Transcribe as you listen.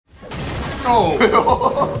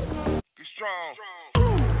Oh. Be strong.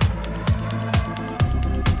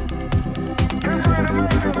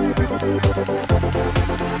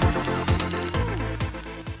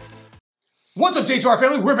 What's up, J2R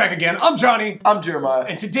family? We're back again. I'm Johnny. I'm Jeremiah.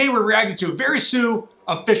 And today we're reacting to a Varisu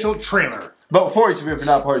official trailer. But before you, if you're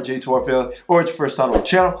not part of J2R family or it's your first time on our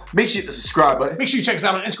channel, make sure you hit the subscribe button. Make sure you check us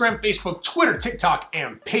out on Instagram, Facebook, Twitter, TikTok,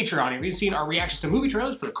 and Patreon. If you've seen our reactions to movie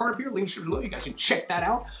trailers, put a card up here, link below. You guys can check that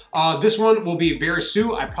out. This one will be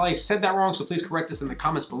Varisu. I probably said that wrong, so please correct us in the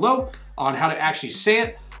comments below on how to actually say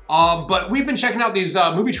it. But we've been checking out these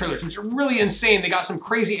movie trailers, which are really insane. They got some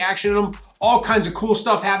crazy action in them, all kinds of cool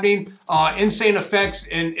stuff happening, insane effects,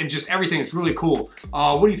 and just everything. It's really cool.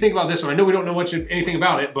 What do you think about this one? I know we don't know anything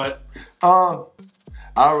about it, but...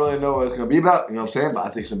 I don't really know what it's going to be about, you know what I'm saying? But I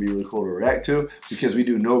think it's going to be really cool to react to because we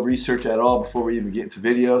do no research at all before we even get into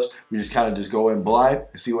videos. We just kind of just go in blind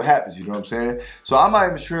and see what happens, you know what I'm saying? So I'm not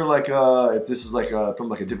even sure like if this is like from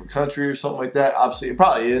like a different country or something like that. Obviously it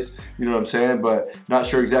probably is, you know what I'm saying? But not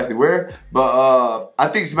sure exactly where. But I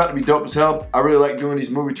think it's about to be dope as hell. I really like doing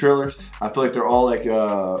these movie trailers. I feel like they're all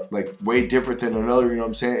like way different than another, you know what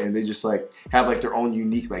I'm saying? And they just like have like their own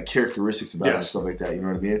unique like characteristics about it and stuff like that, you know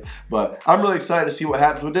what I mean? But I'm really excited to see what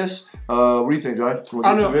happens with this. What do you think, John?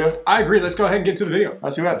 I don't know. I agree. Let's go ahead and get to the video.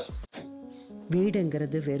 Let's see what happens.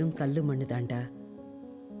 வீடுங்கிறது வெறும் கல்லு மண்ணு தாண்டா.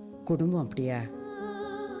 குடும்பம் அப்படியா?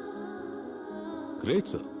 Great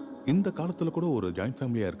sir. இந்த காலத்துல கூட ஒரு ஜாயிண்ட்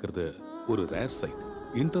ஃபேமிலியா இருக்கிறது ஒரு ரேர் சைட்.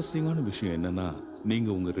 இன்ட்ரஸ்டிங்கான விஷயம் என்னன்னா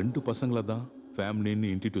நீங்க உங்க ரெண்டு பசங்கள தான்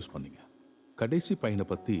ஃபேமிலின்னு இன்ட்ரோ듀ஸ் பண்ணீங்க. கடைசி பையனை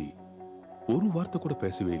பத்தி ஒரு வார்த்தை கூட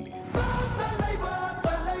பேசவே இல்லையே.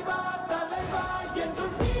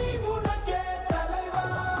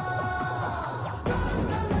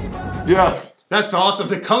 Yeah. That's awesome.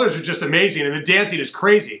 The colors are just amazing and the dancing is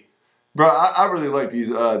crazy. Bro, I really like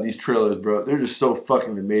these trailers, bro. They're just so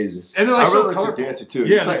fucking amazing. And they're like I really so colorful. The dancing too.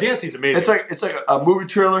 Yeah, the dancing's amazing. It's like a movie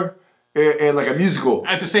trailer and like a musical.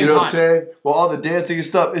 At the same time. You know what I'm saying? Well, all the dancing and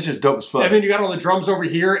stuff, it's just dope as fuck. And then you got all the drums over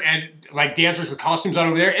here and like dancers with costumes on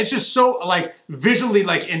over there. It's just so like visually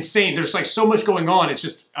like insane. There's like so much going on. It's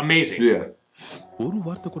just amazing. Yeah. ஒரு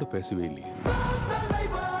வார்த்தை கூட பேசவே இல்லையே.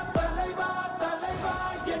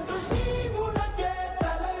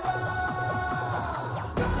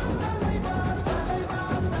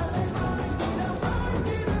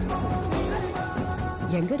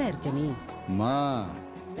 எங்கடா இருக்க நீ? மா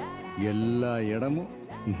எல்லா இடமும்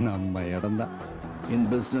நம்ம இடம்தான். In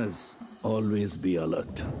business, always be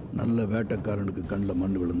alert. நல்ல வேட்டக்காரனுக்கு கண்ணில்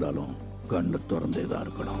மண் விழுந்தாலும் கண்ணு திறந்தே தான்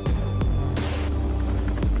இருக்கணும்.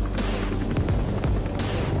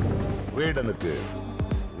 வேடனுக்கு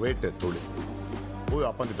வேட்டை தொழில். போய்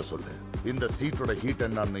அப்பங்கிட்ட சொல்லு. இந்த சீட்டோட ஹீட்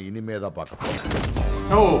என்னன்னு இனிமே தான் பார்க்க போறேன்.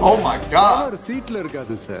 Oh my god. ஒரு சீட்ல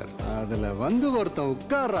இருக்காது சார். அதுல வந்து ஒருத்தன்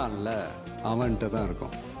உட்கார்றான்ல அவன்கிட்ட தான்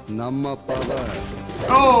இருக்கும் நம்ம பவர்.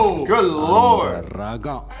 Oh, good lord.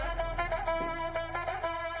 ரகம்.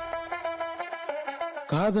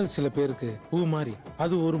 காதல் சில பேருக்கு பூ மாதிரி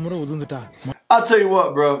அது ஒரு முறை உதிர்ந்துட்டா. I'll tell you what,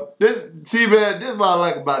 bro. See, man, this is what I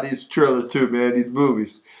like about these trailers too, man. These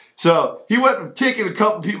movies. So he went from kicking a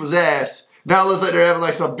couple people's ass. Now it looks like they're having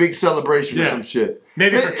like some big celebration or some shit.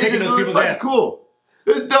 Maybe for kicking those people's ass. Cool.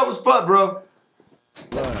 It's dope as fuck, bro.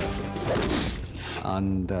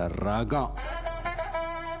 அந்த ரகம்.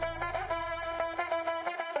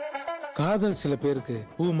 காதல் சில பேருக்கு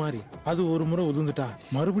பூ மாதிரி அது ஒரு முறை உதிர்ந்துட்டா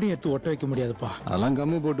மறுபடியும் எடுத்து ஒட்ட வைக்க முடியாதுப்பா. அதெல்லாம்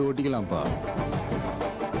கம்மி போட்டு ஒட்டிக்கலாம்ப்பா.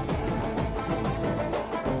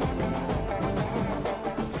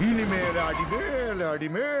 இனிமேல் அடி மேல அடி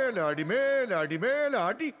மேல அடி மேல அடி மேல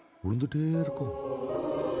அடி விழுந்துட்டே இருக்கும்.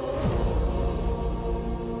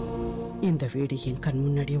 இந்த வீடு என் கண்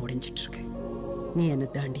முன்னாடியே உடைஞ்சிட்டு இருக்கு. நீ என்ன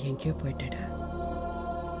தாண்டி எங்கேயோ போயிட்டடா.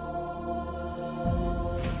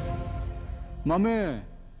 மாமே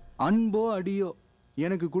அன்போ அடியோ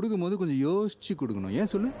எனக்கு கொடுக்கும்போது கொஞ்சம் யோசிச்சு கொடுக்கணும்.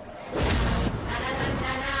 ஏன் சொல்லு?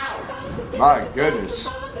 My goodness.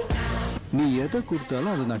 நீ எதை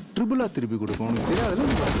கொடுத்தாலும் அதை நான் ட்ரிபிளா திருப்பி கொடுப்பேன். உனக்கு தெரியாதுல்ல?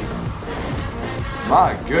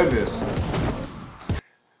 My goodness.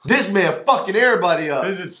 This man fucking everybody up.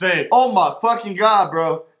 This is insane. Oh my fucking god, bro.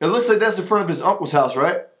 It looks like that's in front of his uncle's house,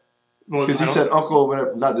 right? Because he said uncle, whatever,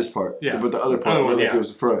 not this part, but the other part, like it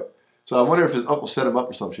was the front. So I wonder if his uncle set him up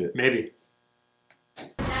or some shit. Maybe.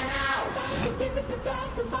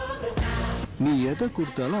 நீ எதை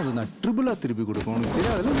கொடுத்தாலும் அதை நான் ட்ரிபிளா திருப்பி கொடுப்பேன். உனக்கு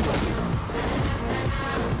தெரியாதுல்ல?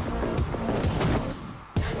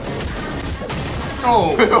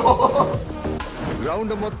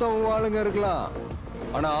 Ground மொத்தம் ஆளுங்க இருக்கலாம்.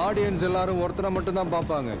 ஆனா ஆடியன்ஸ் எல்லாரும் ஒருத்தரை மட்டும் தான்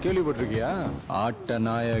பாப்பாங்க. கேள்விப்பட்டிருக்கியா? ஆட்ட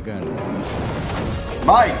நாயகன்.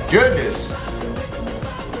 My goodness.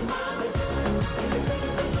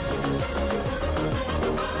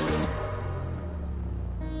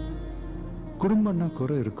 குடும்பம்னா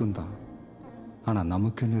குறை இருக்கும் தான். ஆனா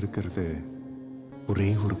நமக்குன்னு இருக்கிறது ஒரே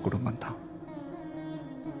ஒரு குடும்பம் தான்.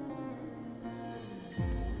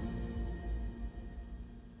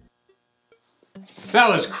 That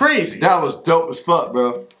was crazy. That was dope as fuck, bro.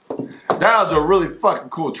 That was a really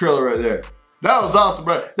fucking cool trailer right there. That was awesome,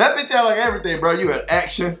 bro. That bitch had like everything, bro. You had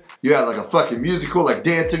action. You had like a fucking musical, like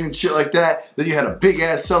dancing and shit like that. Then you had a big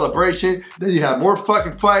ass celebration. Then you had more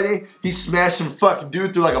fucking fighting. He smashed some fucking dude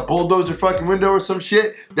through like a bulldozer fucking window or some shit.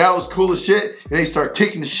 That was cool as shit. And then he started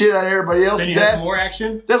kicking the shit out of everybody else. Then you had some more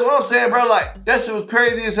action. That's what I'm saying, bro. Like, that shit was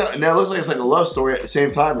crazy as hell. And now it looks like it's like a love story at the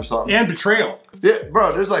same time or something. And betrayal. Yeah, bro,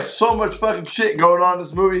 there's like so much fucking shit going on in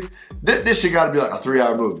this movie. This shit gotta be like a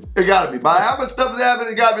 3-hour movie. It gotta be. By how much stuff is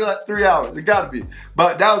happening, it gotta be like 3 hours. It gotta be.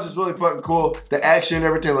 But that was just really fucking cool. The action and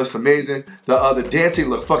everything looks amazing. The dancing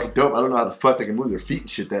looked fucking dope. I don't know how the fuck they can move their feet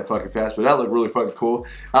and shit that fucking fast, but that looked really fucking cool.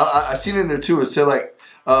 I seen it in there too. It said like,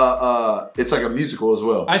 it's like a musical as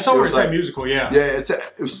well. I saw where it said like, musical, yeah. Yeah,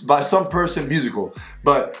 it was by some person musical.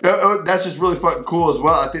 But that's just really fucking cool as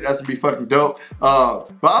well. I think that's gonna be fucking dope.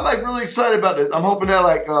 But I'm like really excited about this. I'm hoping that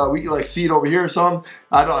like we can like see it over here or something.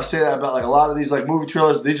 I know I say that about like a lot of these like movie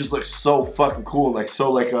trailers. They just look so fucking cool. Like so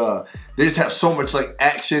like they just have so much like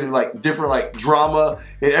action and like different like drama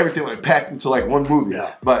and everything like packed into like one movie. Yeah.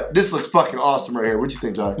 But this looks fucking awesome right here. What do you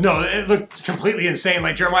think, John? No, it looked completely insane.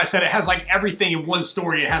 Like Jeremiah said, it has like everything in one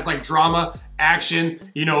story. It has like drama, action,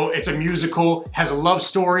 you know, it's a musical, has a love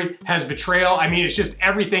story, has betrayal. I mean, it's just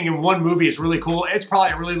everything in one movie is really cool. It's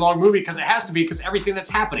probably a really long movie because it has to be because everything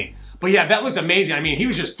that's happening. But yeah, that looked amazing. I mean, he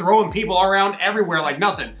was just throwing people around everywhere like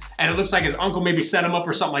nothing. And it looks like his uncle maybe set him up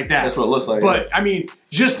or something like that. That's what it looks like. But I mean,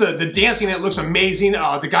 just the dancing, it looks amazing.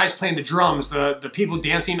 The guys playing the drums, the people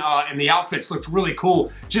dancing in the outfits looked really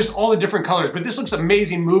cool. Just all the different colors. But this looks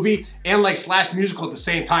amazing movie and like slash musical at the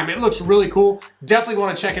same time. It looks really cool. Definitely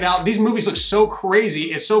want to check it out. These movies look so crazy.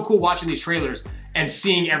 It's so cool watching these trailers and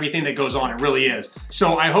seeing everything that goes on. It really is.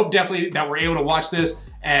 So I hope definitely that we're able to watch this.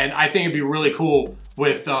 And I think it'd be really cool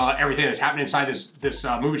with everything that's happening inside this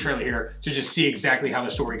movie trailer here to just see exactly how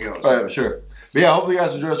the story goes. All right, sure. But yeah, hopefully you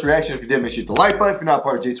guys enjoyed this reaction. If you did, make sure you hit the like button. If you're not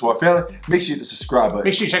part of J2R family, make sure you hit the subscribe button.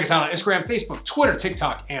 Make sure you check us out on Instagram, Facebook, Twitter,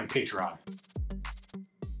 TikTok, and Patreon.